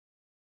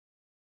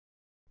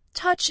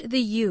Touch the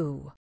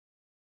U.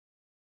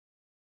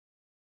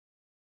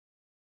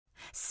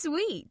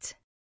 Sweet.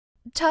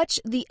 Touch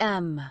the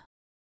M.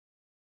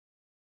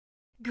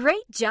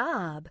 Great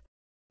job.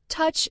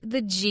 Touch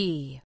the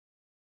G.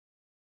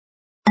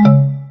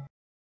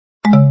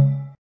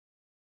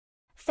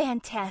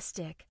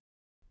 Fantastic.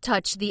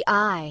 Touch the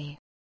I.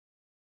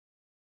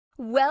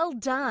 Well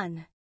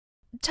done.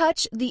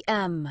 Touch the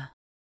M.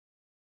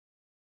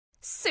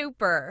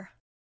 Super.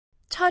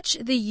 Touch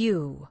the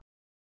U.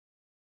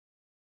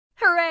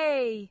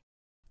 Hooray!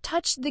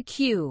 Touch the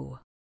Q.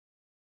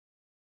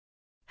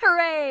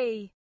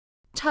 Hooray!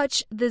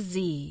 Touch the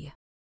Z.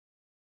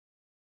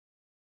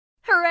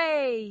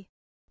 Hooray!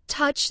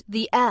 Touch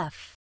the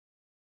F.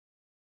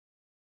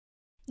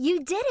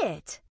 You did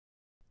it!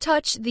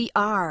 Touch the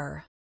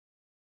R.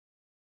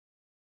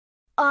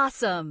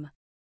 Awesome!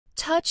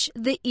 Touch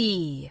the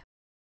E.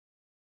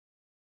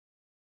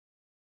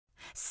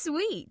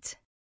 Sweet!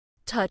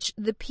 Touch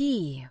the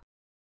P.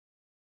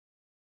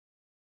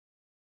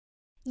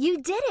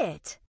 You did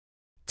it!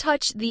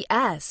 Touch the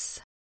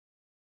S.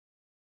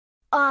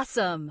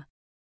 Awesome!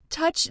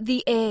 Touch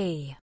the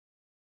A.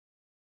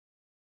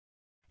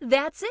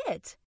 That's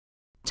it!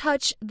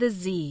 Touch the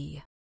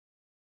Z.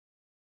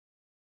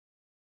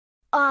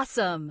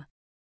 Awesome!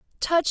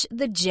 Touch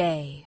the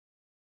J.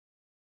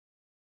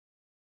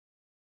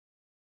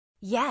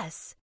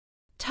 Yes!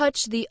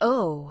 Touch the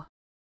O.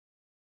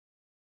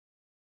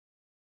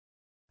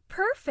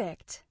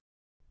 Perfect!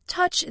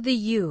 Touch the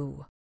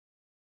U.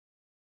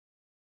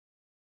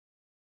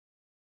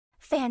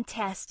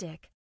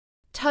 Fantastic!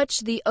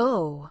 Touch the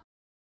O.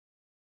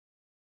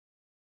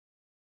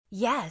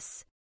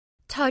 Yes!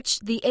 Touch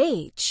the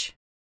H.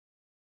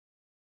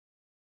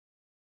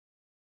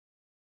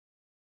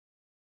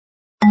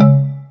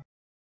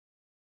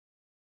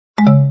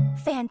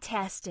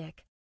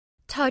 Fantastic!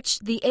 Touch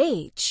the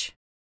H.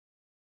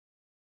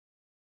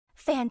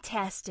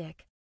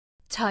 Fantastic!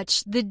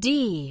 Touch the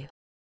D.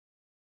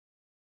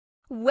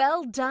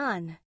 Well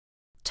done!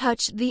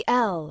 Touch the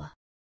L.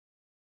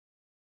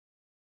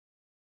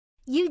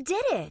 You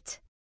did it!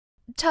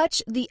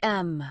 Touch the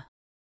M.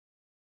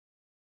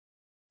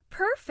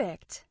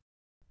 Perfect!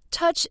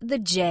 Touch the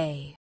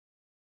J.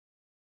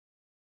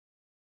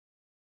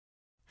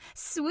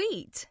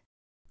 Sweet!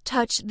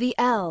 Touch the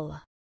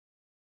L.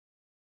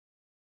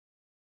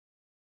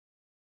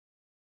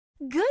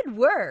 Good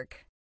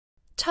work!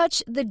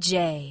 Touch the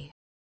J.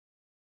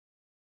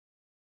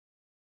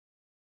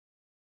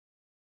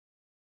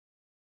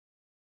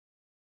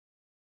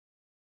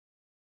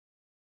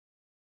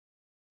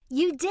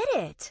 You did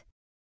it!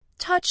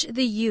 Touch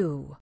the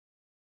U.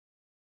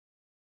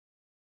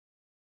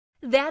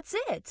 That's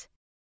it!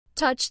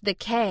 Touch the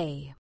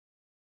K.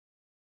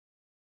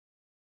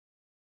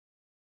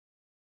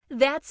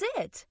 That's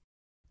it!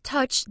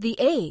 Touch the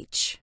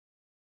H.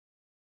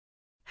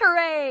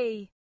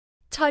 Hooray!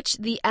 Touch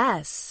the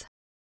S.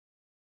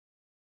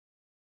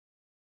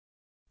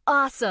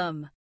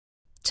 Awesome!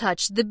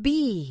 Touch the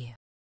B.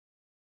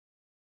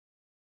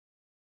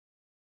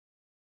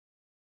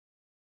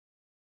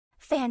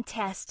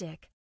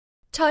 Fantastic!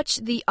 Touch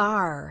the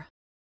R.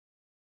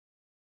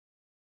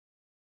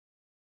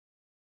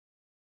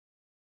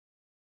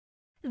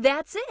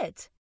 That's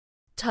it!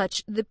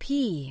 Touch the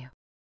P.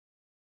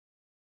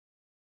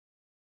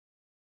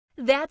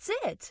 That's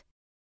it!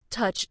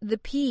 Touch the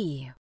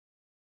P.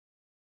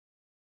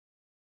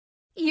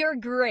 You're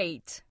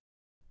great!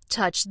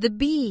 Touch the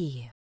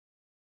B.